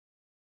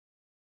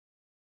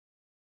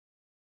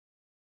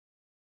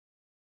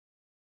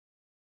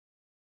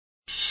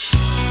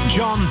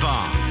John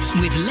Barnes.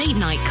 With late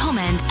night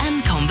comment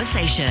and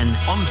conversation.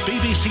 On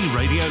BBC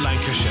Radio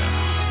Lancashire.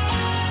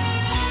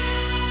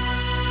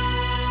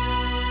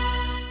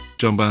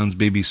 John Barnes,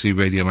 BBC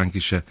Radio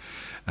Lancashire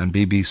and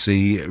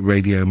BBC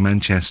Radio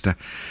Manchester.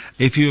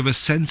 If you have a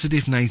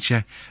sensitive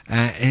nature,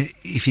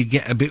 if you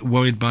get a bit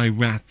worried by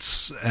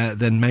rats,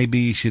 then maybe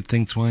you should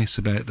think twice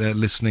about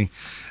listening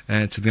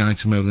to the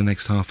item over the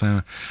next half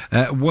hour.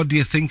 What do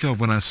you think of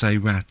when I say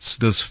rats?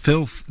 Does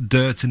filth,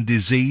 dirt and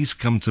disease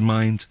come to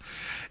mind?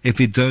 If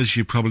it does,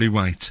 you're probably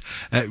right.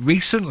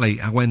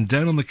 Recently, I went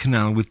down on the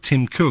canal with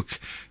Tim Cook,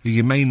 who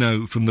you may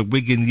know from the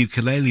Wigan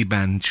ukulele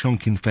band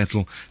Chonkin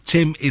Fettle.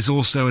 Tim is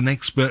also an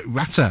expert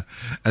ratter,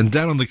 and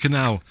down on the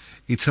canal,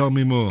 he told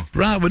me more.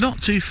 Right, we're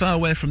not too far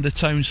away from the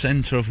town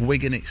centre of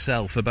Wigan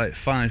itself, about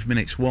 5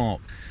 minutes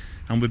walk,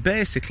 and we're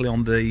basically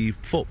on the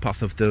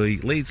footpath of the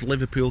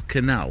Leeds-Liverpool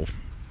Canal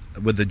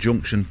with the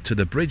junction to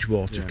the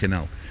Bridgewater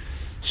Canal.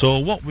 So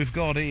what we've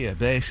got here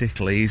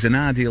basically is an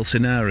ideal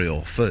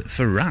scenario for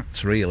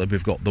rats, really.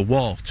 We've got the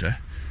water,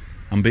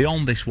 and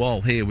beyond this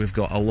wall here we've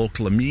got a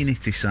local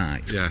amenity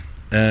site.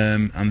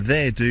 And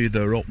they do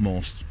their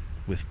utmost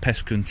with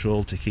pest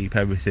control to keep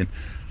everything,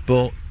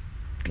 but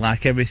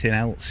like everything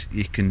else,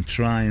 you can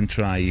try,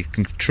 you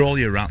can control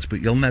your rats,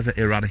 but you'll never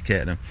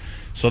eradicate them.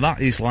 So that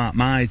is like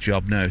my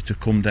job now, to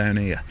come down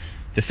here.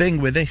 The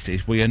thing with this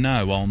is we are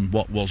now on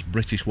what was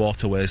British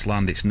Waterways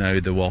land. It's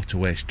now the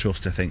Waterways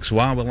Trust, I think. So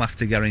I will have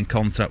to get in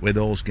contact with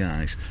those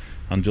guys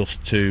and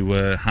just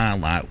to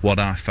highlight what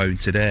I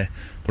found today.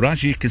 But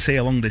as you can see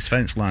along this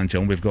fence line,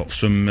 John, we've got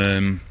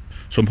some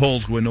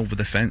holes going over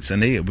the fence,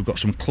 and here we've got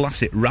some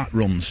classic rat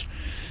runs.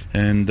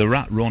 And the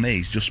rat run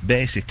is just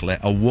basically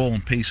a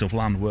worn piece of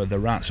land where the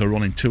rats are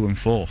running to and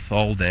forth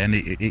all day, and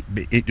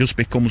it just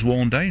becomes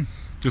worn down.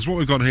 Just what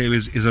we've got here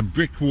is a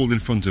brick wall in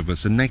front of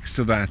us, and next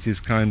to that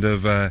is kind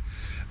of a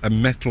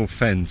metal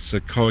fence,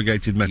 a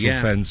corrugated metal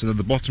fence, and at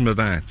the bottom of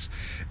that,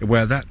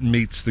 where that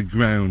meets the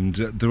ground,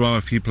 there are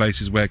a few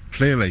places where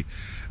clearly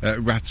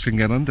rats can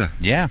get under.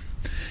 Yeah,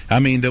 I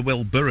mean, they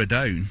will burrow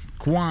down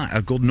quite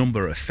a good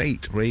number of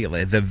feet,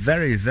 really. They're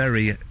very,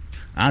 very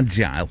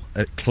agile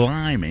at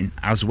climbing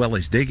as well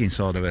as digging,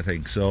 sort of a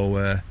thing.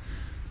 So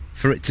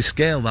for it to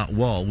scale that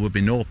wall would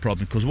be no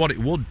problem, because what it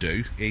would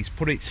do is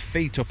put its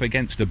feet up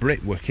against the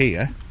brickwork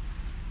here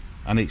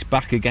and its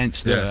back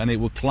against there, and it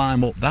would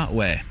climb up that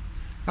way.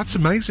 That's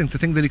amazing to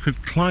think that it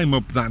could climb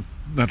up that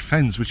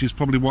fence, which is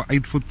probably,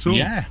 8 foot tall?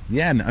 Yeah,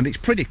 and it's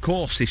pretty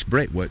coarse, this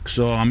brickwork,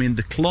 so I mean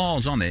the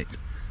claws on it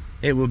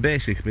would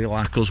basically be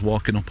like us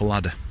walking up a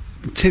ladder.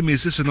 Tim,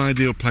 is this an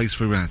ideal place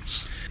for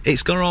rats?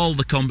 It's got all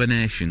the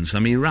combinations. I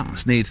mean,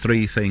 rats need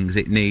 3 things.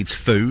 It needs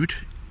food,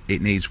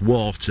 it needs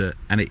water,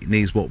 and it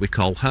needs what we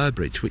call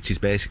herberge, which is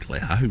basically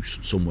a house,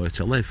 somewhere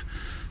to live.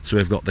 So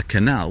we've got the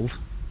canal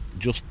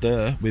just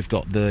there, we've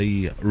got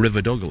the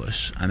River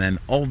Douglas, and then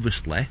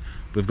obviously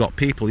we've got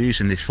people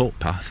using this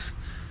footpath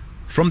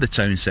from the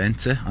town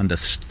centre, and they're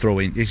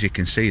throwing, as you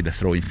can see, they're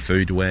throwing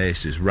food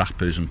waste, there's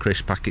wrappers and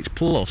crisp packets,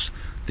 plus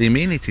the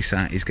amenity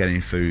site is getting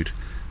food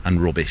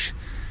and rubbish.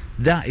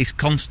 That is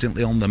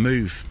constantly on the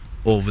move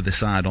over the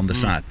side, on the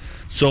side.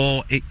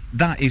 So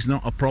that is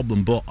not a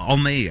problem, but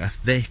on here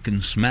they can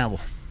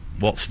smell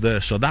what's there,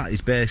 so that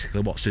is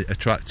basically what's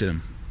attracting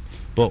them.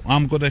 But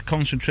I'm going to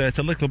concentrate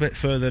a little bit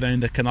further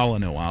down the canal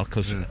in a while,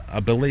 because I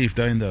believe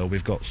down there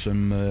we've got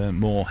some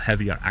more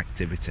heavier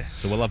activity,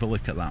 so we'll have a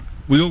look at that.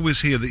 We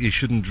always hear that you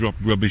shouldn't drop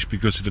rubbish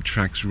because it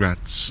attracts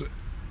rats.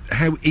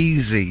 How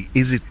easy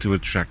is it to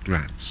attract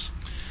rats?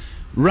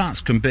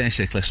 Rats can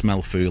basically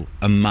smell food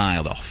a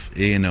mile off.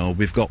 You know,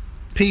 we've got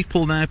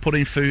people now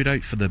putting food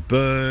out for the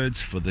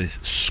birds, for the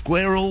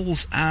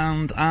squirrels,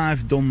 and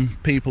I've done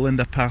people in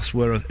the past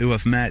who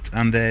have met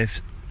and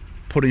they've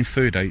putting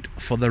food out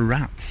for the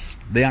rats.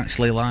 They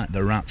actually like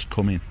the rats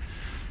coming.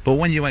 But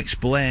when you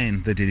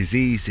explain the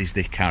diseases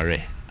they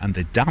carry and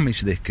the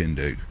damage they can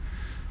do,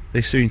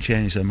 they soon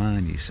change their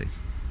mind, you see.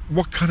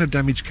 What kind of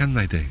damage can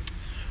they do?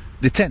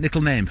 The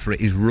technical name for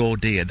it is raw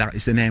deer. That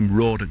is the name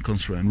rodent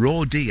comes from.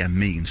 Raw deer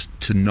means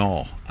to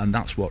gnaw, and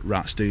that's what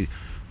rats do.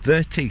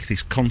 Their teeth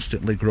is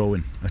constantly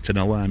growing at an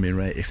alarming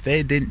rate. If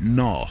they didn't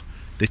gnaw,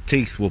 the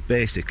teeth will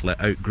basically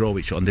outgrow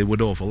each other and they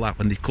would overlap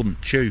and they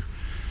couldn't chew.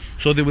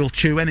 So they will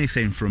chew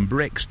anything from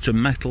bricks to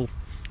metal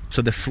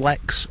to the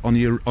flex on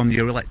your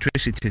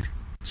electricity.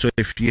 So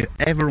if you're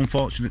ever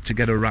unfortunate to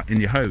get a rat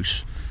in your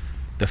house,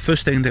 the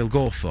first thing they'll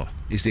go for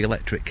is the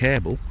electric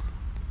cable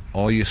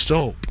or your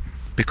soap,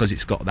 because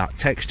it's got that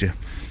texture.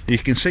 You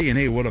can see in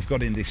here what I've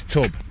got in this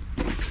tub.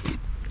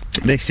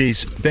 This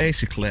is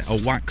basically a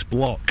wax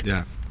block.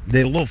 Yeah.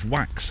 They love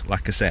wax,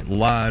 like I said,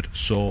 lard,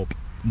 soap,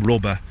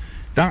 rubber.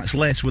 That's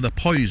laced with a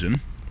poison,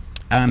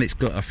 and it's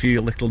got a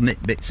few little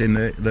nitbits in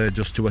there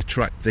just to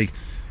attract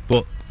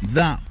but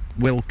that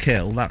will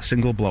kill, that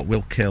single block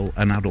will kill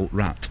an adult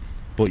rat.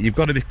 But you've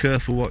got to be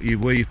careful where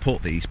you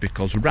put these,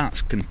 because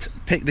rats can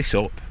pick this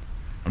up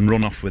and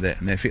run off with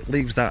it, and if it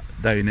leaves that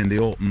down in the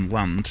open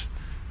land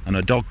and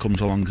a dog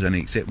comes along and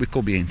eats it, we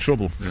could be in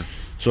trouble. Yeah.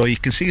 So you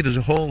can see there's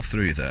a hole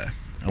through there,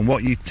 And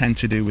what you tend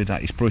to do with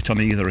that is put it on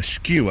either a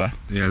skewer.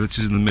 Yeah, this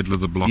is in the middle of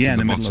the block. Yeah, in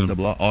the bottom. middle of the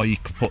block. Or you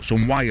can put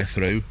some wire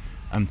through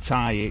and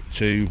tie it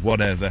to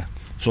whatever.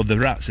 So the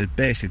rats have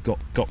basically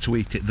got to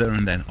eat it there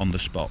and then on the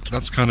spot.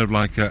 That's kind of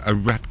like a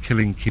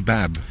rat-killing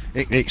kebab.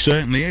 It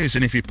certainly is.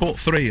 And if you put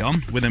 3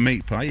 on with a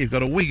meat pie, you've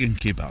got a Wigan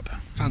kebab.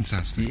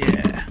 Fantastic.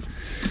 Yeah.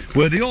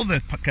 Where the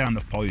other kind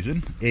of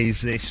poison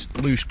is this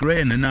loose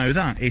grain, and now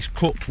that is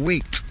cooked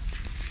wheat.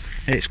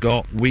 It's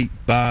got wheat,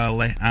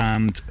 barley,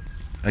 and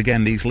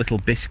again these little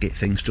biscuit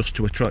things just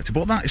to attract it.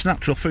 But that is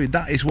natural food.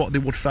 That is what they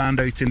would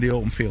find out in the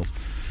open field.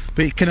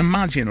 But you can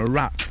imagine a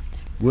rat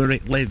where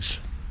it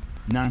lives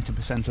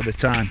 90% of the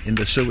time in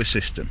the sewer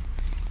system,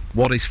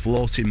 what is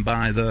floating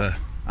by there,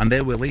 and they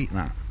will eat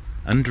that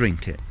and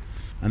drink it,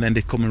 and then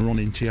they come and run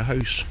into your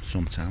house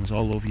sometimes,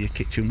 all over your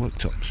kitchen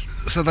worktops.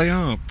 So they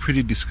are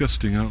pretty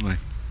disgusting, aren't they?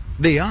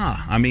 They are.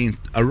 I mean,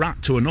 a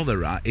rat to another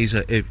rat is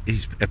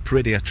a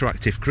pretty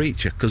attractive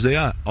creature, because they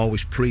are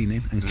always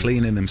preening and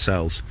cleaning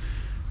themselves,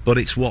 but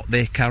it's what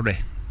they carry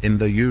in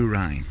the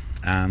urine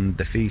and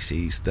the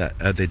faeces that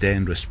are the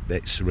dangerous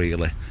bits,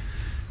 really.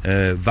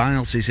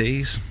 Viles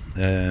disease,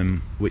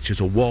 which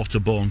is a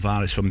waterborne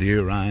virus from the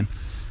urine.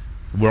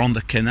 We're on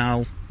the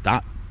canal.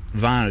 That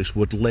virus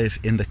would live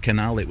in the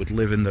canal, it would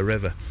live in the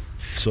river.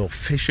 So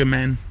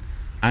fishermen,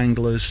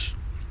 anglers,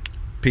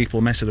 people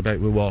messing about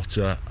with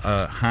water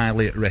are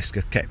highly at risk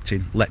of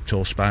catching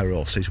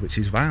leptospirosis, which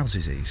is Viles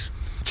disease.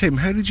 Tim,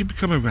 how did you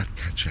become a rat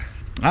catcher?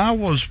 I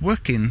was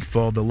working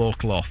for the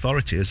local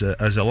authority as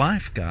a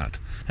lifeguard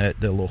at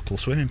the local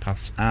swimming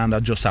paths, and I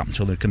just happened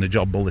to look in the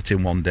job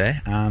bulletin one day,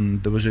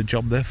 and there was a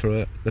job there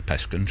for the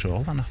pest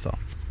control, and I thought,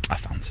 I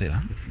fancy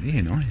that,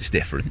 you know, it's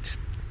different.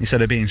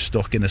 Instead of being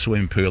stuck in a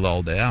swimming pool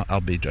all day,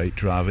 I'll be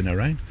driving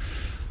around.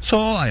 So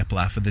I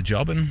applied for the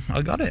job and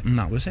I got it, and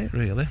that was it,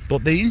 really.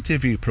 But the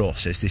interview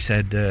process, they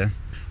said,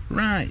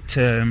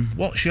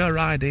 what's your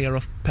idea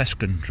of pest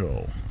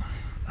control?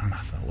 And I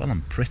thought, well,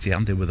 I'm pretty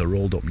handy with a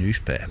rolled up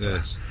newspaper.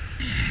 Yes.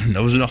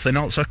 There was nothing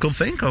else I could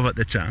think of at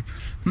the time.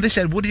 And they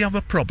said, would you have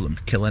a problem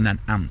killing an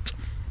ant?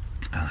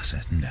 And I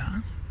said, no,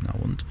 I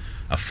wouldn't.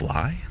 A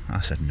fly? I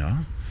said,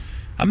 no.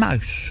 A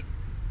mouse?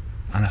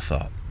 And I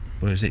thought,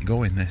 where's it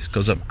going, this?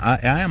 Because I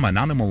am an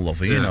animal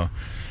lover, you know.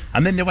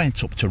 And then they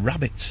went up to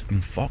rabbits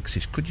and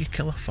foxes. Could you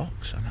kill a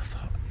fox? And I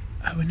thought,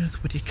 how on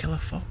earth would you kill a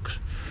fox?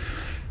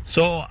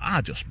 So I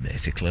just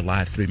basically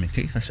lied through my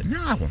teeth. I said,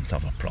 no, I won't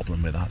have a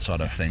problem with that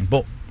sort of thing.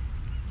 But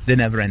they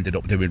never ended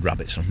up doing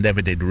rabbits, and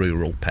never did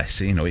rural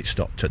pests. You know, it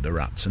stopped at the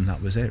rats, and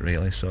that was it,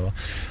 really. So,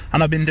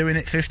 and I've been doing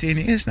it 15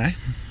 years now.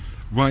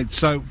 Right,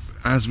 so,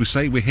 as we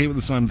say, we're here at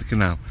the side of the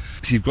canal.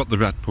 You've got the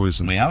rat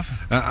poison. We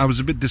have. I was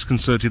a bit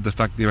disconcerted the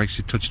fact that you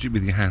actually touched it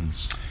with your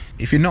hands.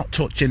 If you're not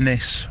touching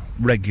this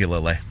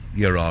regularly,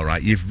 you're all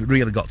right. You've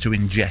really got to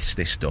ingest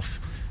this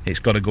stuff. It's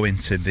got to go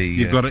into the...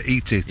 You've got to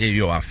eat it.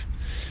 You have.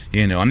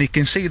 You know, and you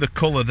can see the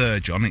colour there,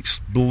 John.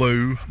 It's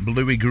blue,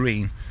 bluey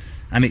green.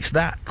 And it's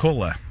that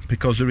colour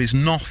because there is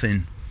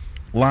nothing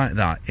like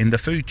that in the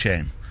food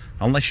chain.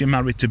 Unless you're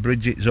married to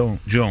Bridget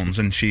Jones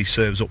and she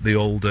serves up the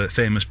old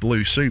famous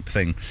blue soup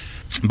thing.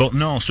 But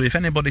no, so if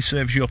anybody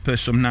serves you up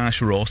some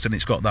nice roast and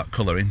it's got that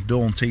colour in,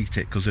 don't eat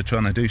it because they're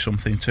trying to do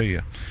something to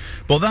you.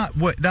 But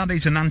that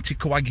is an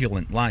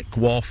anticoagulant like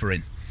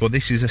warfarin. But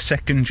this is a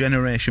second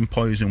generation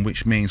poison,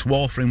 which means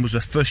warfarin was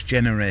a first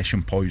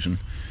generation poison,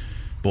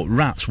 but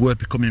rats were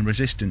becoming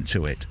resistant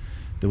to it.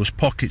 There was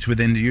pockets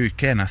within the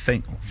UK, and I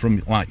think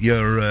from like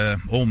your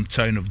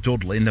hometown of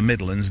Dudley in the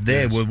Midlands,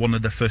 they were one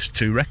of the first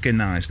to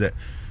recognise that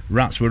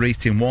rats were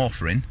eating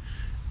warfarin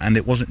and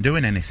it wasn't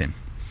doing anything.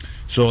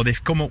 So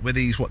they've come up with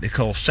these, what they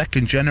call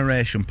second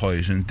generation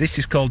poison. This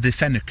is called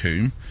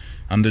difenacoum,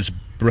 and there's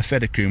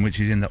brifidicum, which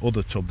is in the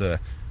other tub there.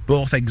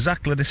 Both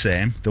exactly the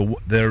same.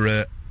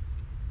 They're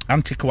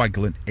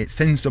anticoagulant. It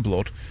thins the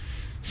blood.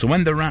 So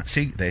when the rats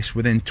eat this,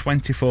 within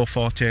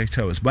 24-48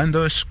 hours, when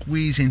they're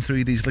squeezing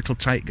through these little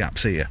tight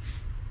gaps here,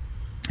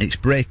 it's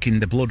breaking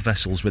the blood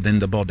vessels within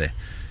the body,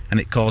 and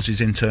it causes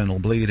internal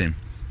bleeding.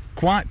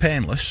 Quite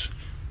painless.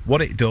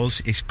 What it does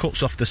is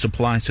cuts off the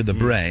supply to the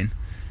brain,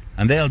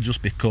 and they'll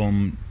just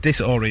become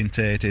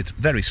disorientated,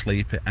 very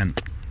sleepy,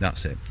 and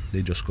that's it.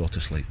 They just go to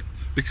sleep.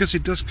 Because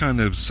it does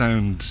kind of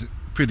sound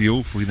pretty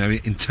awful, you know,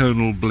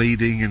 internal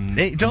bleeding and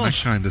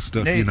that kind of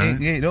stuff, you know.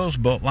 It does,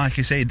 but like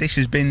I say, this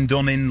has been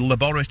done in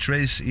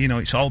laboratories, you know,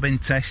 it's all been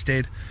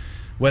tested.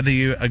 Whether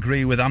you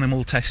agree with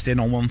animal testing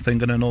on one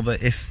thing and another,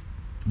 if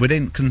we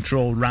didn't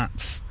control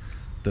rats,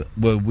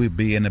 we'd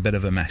be in a bit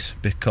of a mess,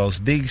 because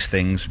these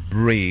things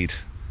breed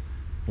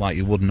like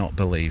you would not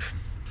believe.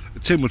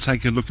 Tim will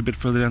take a look a bit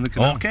further down the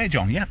canal. OK,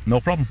 John, yeah, no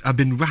problem. I've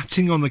been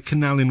ratting on the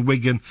canal in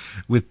Wigan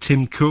with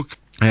Tim Cook.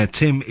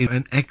 Tim is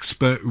an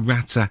expert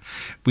ratter.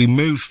 We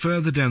move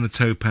further down the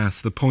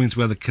towpath, the point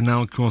where the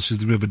canal crosses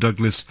the River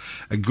Douglas,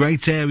 a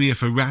great area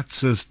for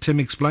rats, as Tim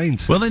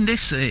explained. Well, in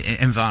this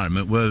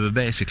environment, where we're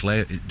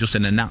basically just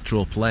in a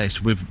natural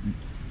place, we've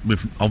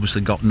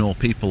obviously got no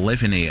people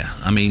living here.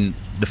 I mean,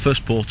 the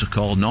first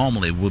protocol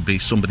normally would be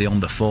somebody on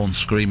the phone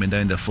screaming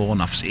down the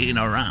phone, "I've seen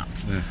a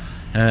rat." Yeah.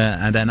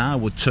 And then I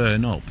would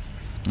turn up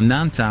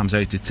 9 times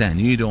out of 10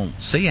 you don't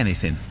see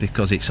anything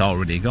because it's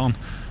already gone.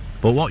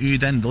 But what you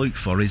then look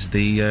for is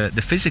the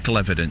physical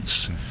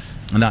evidence,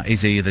 and that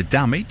is either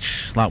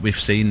damage, like we've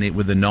seen it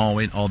with the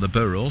gnawing or the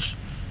burrows.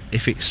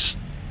 If it's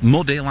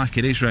muddy like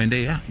it is round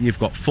here, you've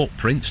got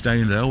footprints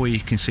down there where you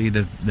can see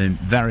they're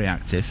very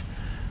active,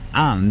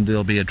 and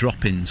there'll be a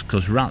drop-ins,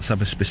 because rats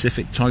have a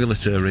specific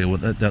toilet area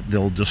that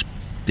they'll just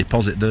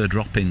deposit their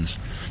drop-ins.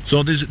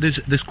 So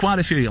there's quite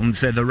a few on,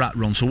 say, the rat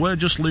run. So we're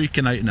just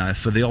looking out now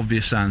for the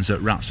obvious signs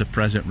that rats are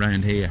present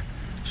round here.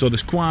 So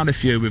there's quite a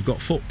few. We've got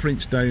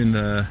footprints down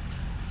there,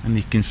 and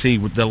you can see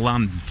with the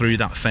land through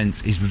that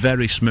fence is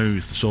very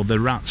smooth. So the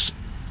rats,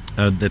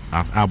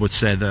 I would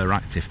say they're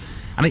active,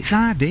 and it's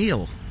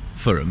ideal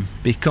for them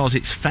because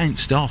it's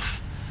fenced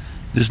off.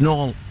 There's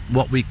no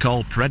what we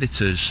call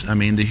predators. I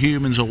mean, the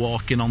humans are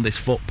walking on this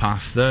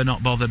footpath. They're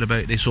not bothered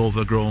about this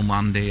overgrown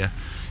land here.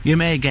 You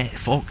may get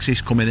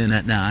foxes coming in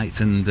at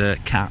night and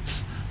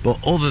cats, but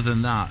other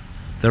than that,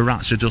 the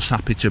rats are just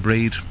happy to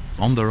breed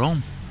on their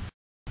own.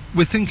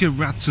 We think of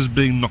rats as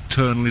being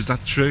nocturnal, is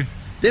that true?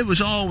 There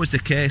was always the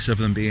case of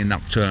them being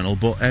nocturnal,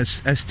 but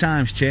as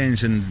times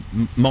change and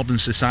modern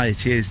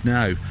society is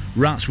now,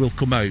 rats will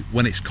come out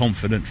when it's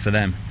confident for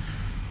them.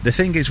 The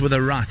thing is with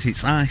a rat,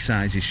 its eye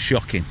size is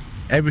shocking.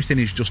 Everything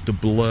is just a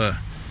blur.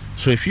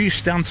 So if you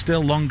stand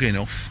still long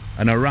enough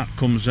and a rat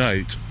comes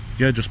out,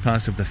 you're just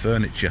part of the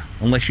furniture,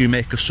 unless you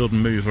make a sudden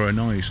move or a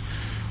noise.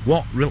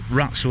 What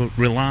rats will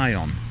rely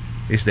on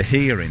is the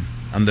hearing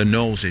and the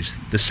noses.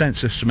 The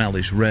sense of smell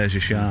is razor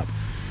sharp.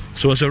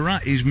 So as a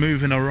rat is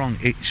moving along,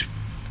 it's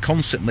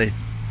constantly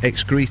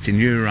excreting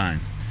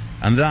urine,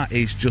 and that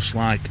is just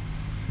like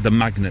the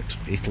magnet.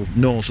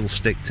 Nose will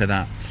stick to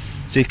that.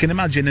 So you can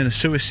imagine in a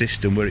sewer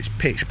system where it's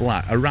pitch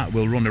black, a rat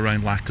will run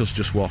around like us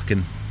just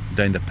walking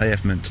down the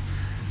pavement.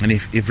 And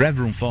if you're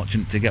ever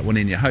unfortunate to get one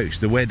in your house,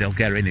 the way they'll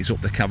get in is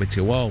up the cavity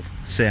wall.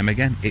 Same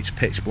again, it's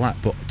pitch black,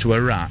 but to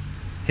a rat,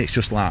 it's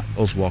just like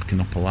us walking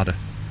up a ladder.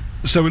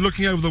 So we're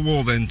looking over the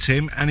wall then,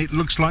 Tim, and it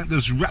looks like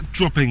there's rat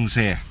droppings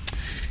here.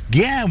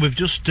 Yeah, we've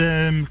just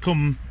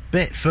come a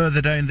bit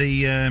further down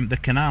the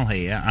canal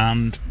here,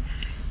 and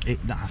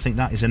I think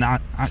that is an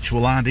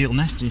actual ideal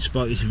nesting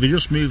spot. If you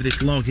just move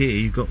this log here,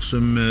 you've got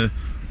some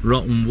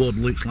rotten wood,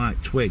 looks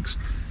like twigs.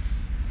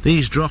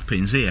 These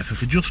droppings here, if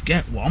we just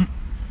get one...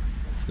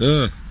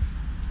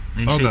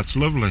 that's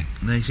lovely.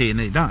 You see,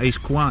 that is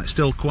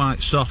still quite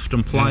soft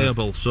and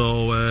pliable. Yeah.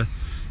 So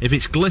if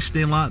it's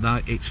glistening like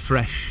that, it's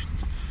fresh.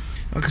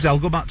 Like I said, I'll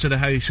go back to the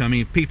house. I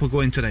mean, people go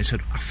into there and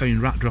said, I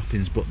found rat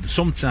droppings, but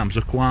sometimes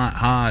they're quite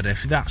hard.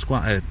 If that's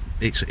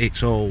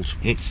it's old.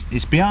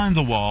 It's behind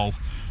the wall.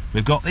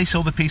 We've got this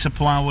other piece of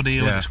plywood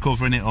here that's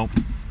covering it up.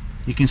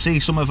 You can see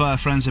some of our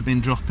friends have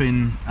been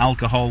dropping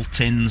alcohol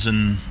tins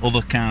and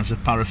other kinds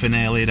of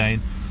paraphernalia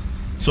down.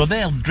 So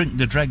they'll drink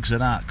the dregs of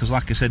that, because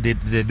like I said,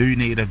 they do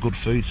need a good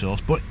food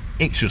source. But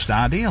it's just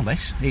ideal,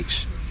 this.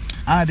 It's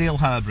ideal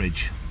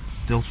harbourage.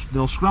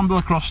 They'll scramble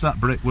across that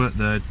brickwork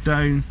there,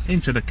 down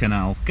into the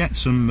canal, get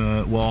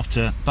some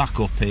water, back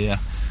up here.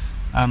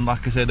 And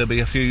like I said, there'll be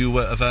a few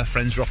of our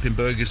friends dropping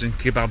burgers and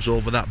kebabs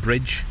over that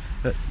bridge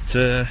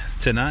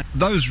tonight.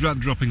 Those rat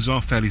droppings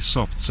are fairly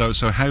soft, so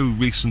how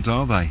recent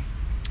are they?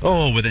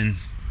 Oh, within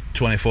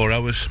 24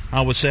 hours.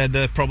 I would say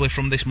they're probably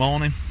from this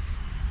morning.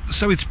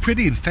 So it's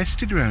pretty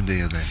infested around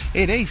here then?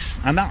 It is,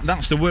 and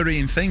that's the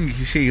worrying thing,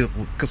 you see,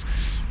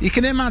 because you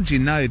can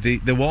imagine now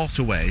the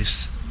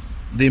waterways,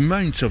 the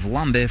amount of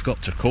land they've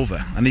got to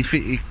cover, and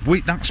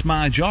that's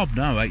my job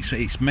now.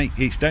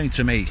 It's down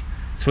to me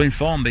to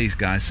inform these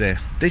guys, say,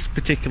 this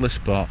particular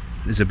spot,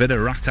 there's a bit of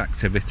rat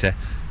activity.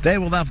 They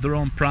will have their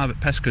own private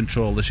pest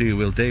controllers who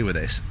will deal with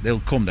this. They'll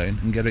come down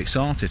and get it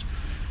sorted.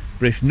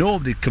 But if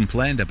nobody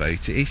complained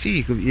about it, you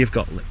see, you've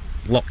got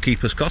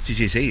lockkeepers'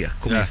 cottages here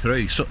coming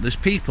through. So there's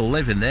people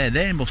living there.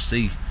 They must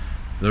see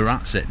the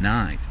rats at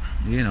night,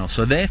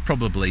 so they've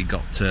probably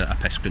got a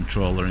pest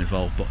controller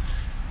involved. But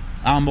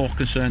I'm more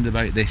concerned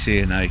about this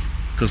here now,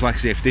 because like I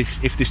say, if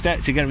they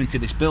start to get into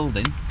this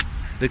building,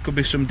 there could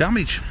be some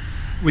damage.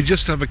 We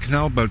just have a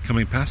canal boat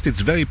coming past.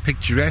 It's very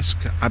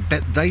picturesque. I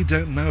bet they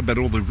don't know about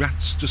all the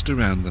rats just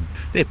around them.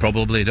 They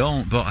probably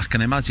don't, but I can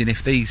imagine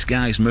if these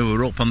guys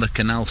move up on the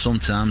canal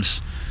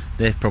sometimes,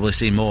 they've probably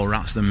seen more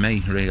rats than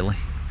me, really.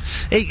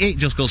 It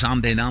just goes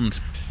hand in hand.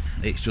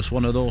 It's just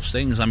one of those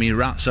things. I mean,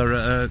 rats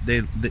are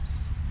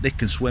they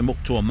can swim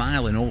up to a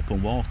mile in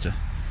open water,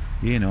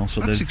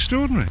 So that's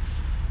extraordinary.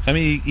 I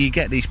mean, you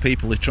get these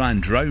people who try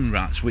and drown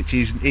rats, which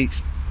is,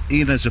 it's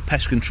even as a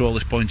pest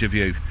controller's point of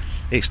view,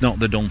 it's not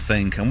the done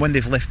thing. And when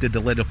they've lifted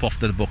the lid up off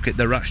the bucket,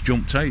 the rats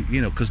jumped out,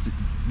 because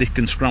they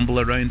can scramble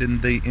around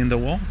in the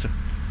water.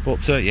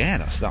 But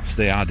that's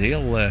the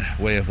ideal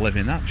way of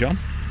living, that, John.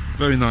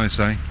 Very nice,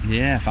 eh?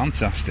 Yeah,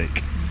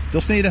 fantastic.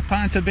 Just need a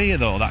pint of beer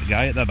though, that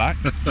guy at the back.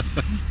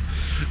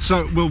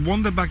 So we'll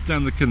wander back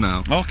down the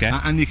canal. Okay.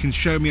 And you can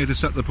show me how to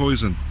set the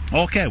poison.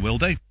 Okay, will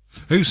do.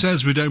 Who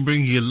says we don't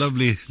bring you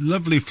lovely,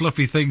 lovely,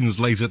 fluffy things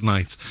late at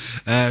night?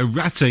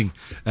 Ratting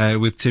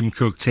with Tim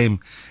Cook.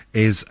 Tim,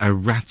 is a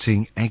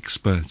ratting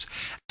expert.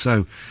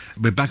 So,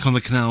 we're back on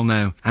the canal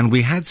now, and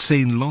we had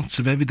seen lots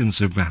of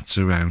evidence of rats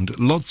around,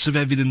 lots of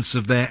evidence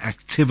of their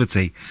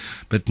activity,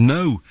 but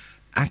no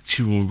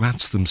actual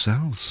rats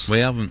themselves. We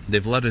haven't.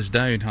 They've let us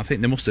down. I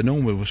think they must have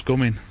known we was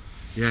coming.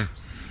 Yeah.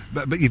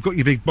 But you've got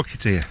your big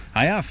bucket here.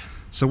 I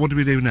have. So what do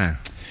we do now?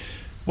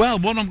 Well,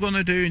 what I'm going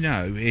to do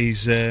now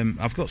is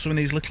I've got some of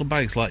these little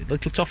bags, like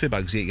little toffee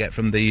bags that you get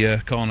from the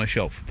corner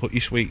shop, put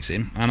your sweets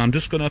in, and I'm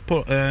just going to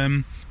put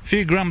a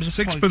few grams of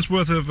sixpence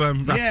worth of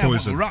rat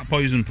poison. Rat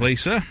poison,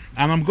 please, sir.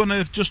 And I'm going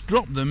to just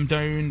drop them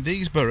down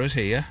these burrows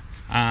here,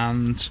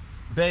 and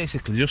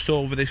basically just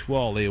over this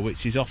wall here,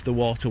 which is off the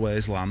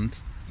waterways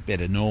land.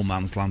 Bit of no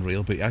man's land,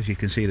 real, but as you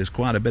can see, there's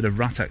quite a bit of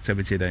rat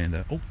activity down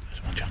there. Oh,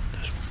 there's one, John.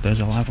 There's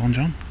a live one,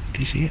 John.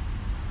 Can you see it?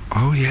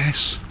 Oh,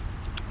 yes.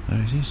 There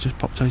he is, he's just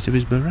popped out of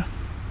his burrow.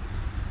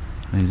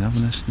 And he's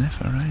having a sniff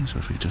around, so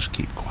if we just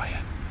keep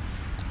quiet.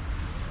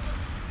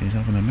 He's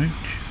having a mooch.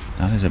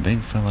 That is a big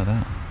fella,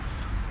 that.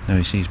 Now,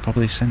 you see, he's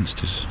probably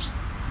sensed us,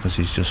 because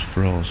he's just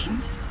froze.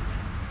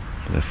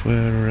 But if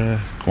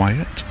we're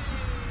quiet,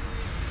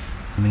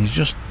 and he's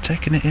just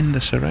taking it in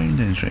the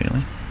surroundings,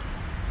 really.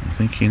 I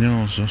think he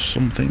knows there's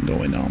something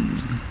going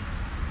on.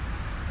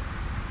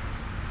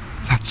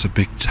 That's a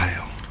big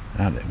tail.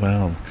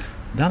 Well,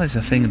 that is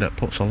a thing that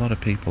puts a lot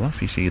of people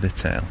off, you see, the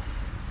tail.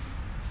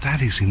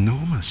 That is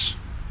enormous.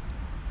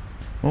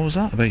 What was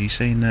that about you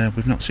saying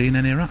we've not seen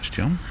any rats,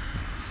 John?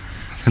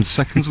 And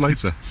seconds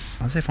later...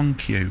 As if on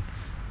cue.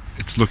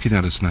 It's looking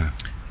at us now.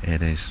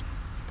 It is.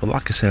 But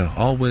like I say,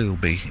 all we'll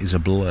be is a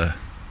blur.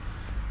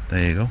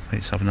 There you go,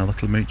 it's having a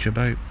little mooch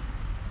about.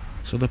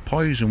 So the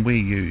poison we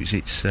use,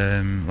 it's,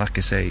 like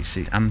I say, it's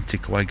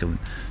anticoagulant.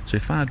 So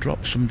if I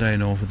drop some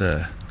down over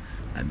there,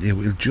 it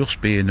will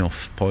just be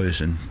enough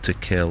poison to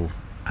kill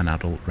an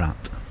adult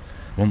rat.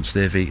 Once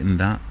they've eaten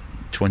that,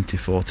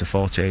 24 to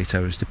 48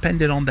 hours,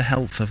 depending on the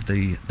health of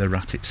the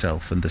rat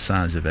itself and the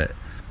size of it,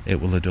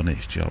 it will have done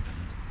its job.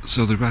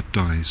 So the rat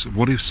dies.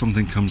 What if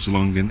something comes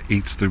along and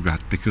eats the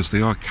rat? Because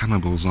they are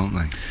cannibals, aren't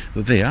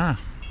they? They are.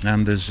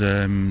 And there's,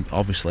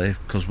 obviously,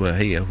 because we're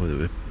here,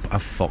 we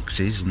have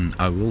foxes and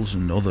owls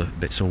and other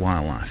bits of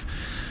wildlife.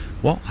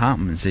 What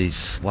happens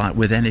is, like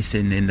with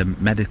anything in the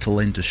medical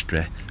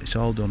industry, it's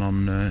all done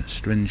on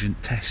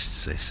stringent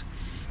tests.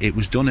 It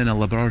was done in a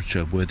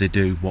laboratory where they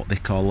do what they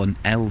call an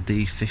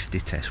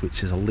LD50 test,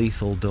 which is a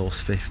lethal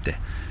dose 50.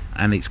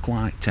 And it's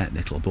quite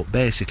technical, but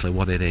basically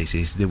what it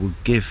is they will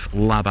give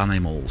lab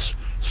animals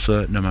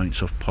certain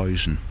amounts of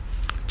poison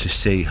to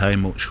see how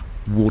much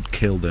would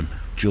kill them,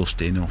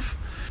 just enough.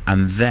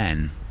 And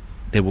then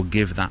they will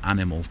give that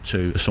animal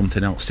to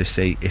something else to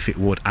see if it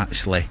would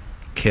actually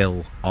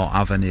kill or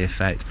have any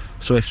effect.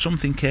 So if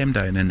something came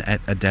down and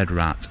ate a dead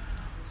rat,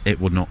 it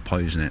would not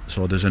poison it.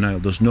 So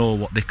there's no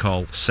what they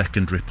call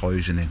secondary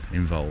poisoning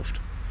involved.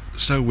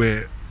 So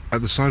we're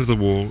at the side of the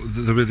wall.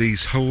 There are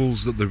these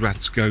holes that the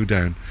rats go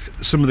down.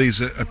 Some of these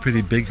are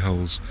pretty big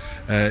holes.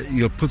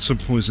 You'll put some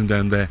poison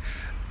down there.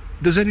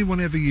 Does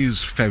anyone ever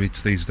use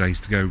ferrets these days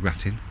to go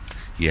ratting?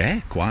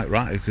 Yeah, quite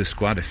right. There's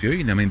quite a few.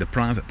 I mean, the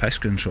private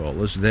pest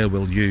controllers, they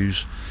will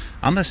use,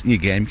 and your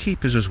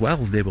gamekeepers as well,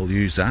 they will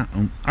use that.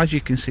 And as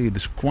you can see,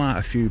 there's quite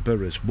a few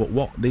burrows. But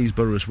what these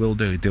burrows will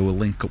do, they will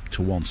link up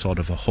to one sort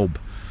of a hub.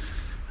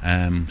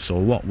 So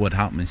what would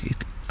happen is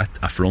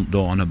a front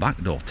door and a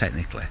back door,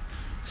 technically.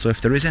 So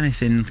if there is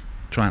anything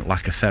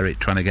like a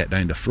ferret trying to get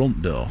down the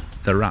front door,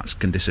 the rats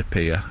can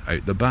disappear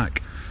out the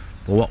back.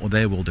 But what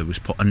they will do is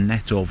put a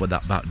net over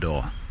that back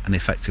door and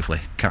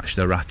effectively catch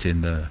the rat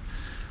in there.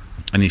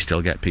 And you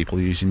still get people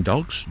using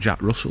dogs,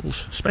 Jack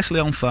Russells, especially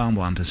on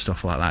farmland and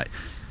stuff like that.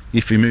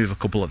 If you move a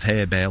couple of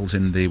hay bales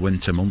in the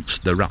winter months,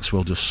 the rats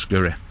will just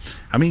scurry.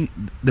 I mean,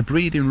 the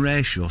breeding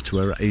ratio to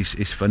a rat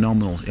is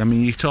phenomenal. I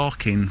mean, you're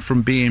talking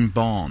from being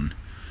born,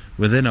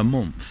 within a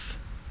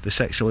month, they're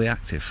sexually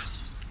active.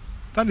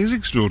 That is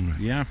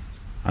extraordinary. Yeah.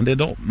 And they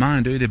don't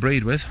mind who they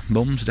breed with.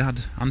 Mums,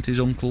 dad, aunties,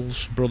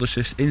 uncles, brothers,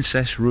 sisters.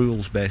 Incest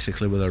rules,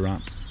 basically, with a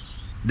rat.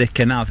 They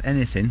can have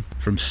anything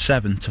from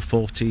 7 to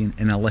 14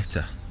 in a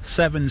litter.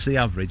 7's the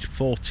average,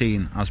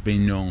 14 has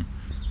been known.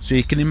 So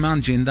you can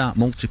imagine that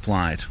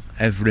multiplied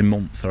every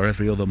month or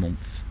every other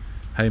month,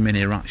 how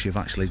many rats you've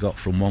actually got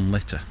from one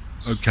litter.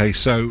 Okay,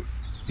 so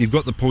you've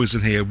got the poison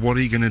here. What are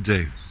you going to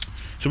do?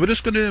 So we're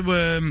just going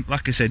to,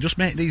 like I said, just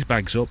make these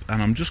bags up, and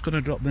I'm just going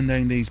to drop them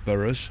down these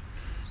burrows.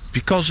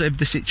 Because of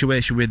the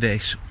situation with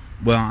this,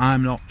 well,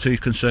 I'm not too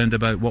concerned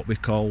about what we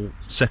call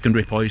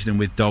secondary poisoning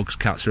with dogs,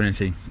 cats or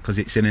anything, because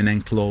it's in an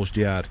enclosed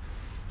yard.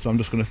 So I'm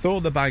just going to throw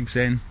the bags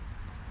in,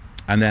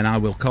 and then I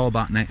will call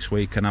back next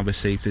week and have a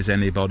see if there's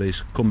any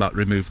bodies, come back,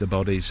 remove the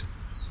bodies,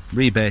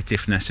 rebait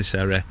if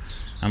necessary.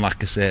 And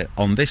like I say,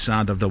 on this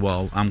side of the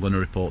wall, I'm going to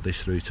report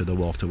this through to the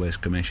Waterways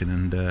Commission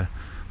and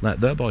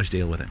let their boys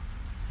deal with it.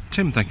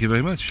 Tim, thank you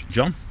very much.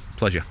 John,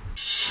 pleasure.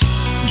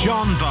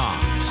 John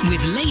Barnes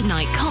With late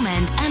night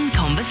comment and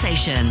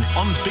conversation.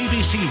 on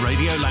BBC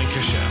Radio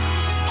Lancashire.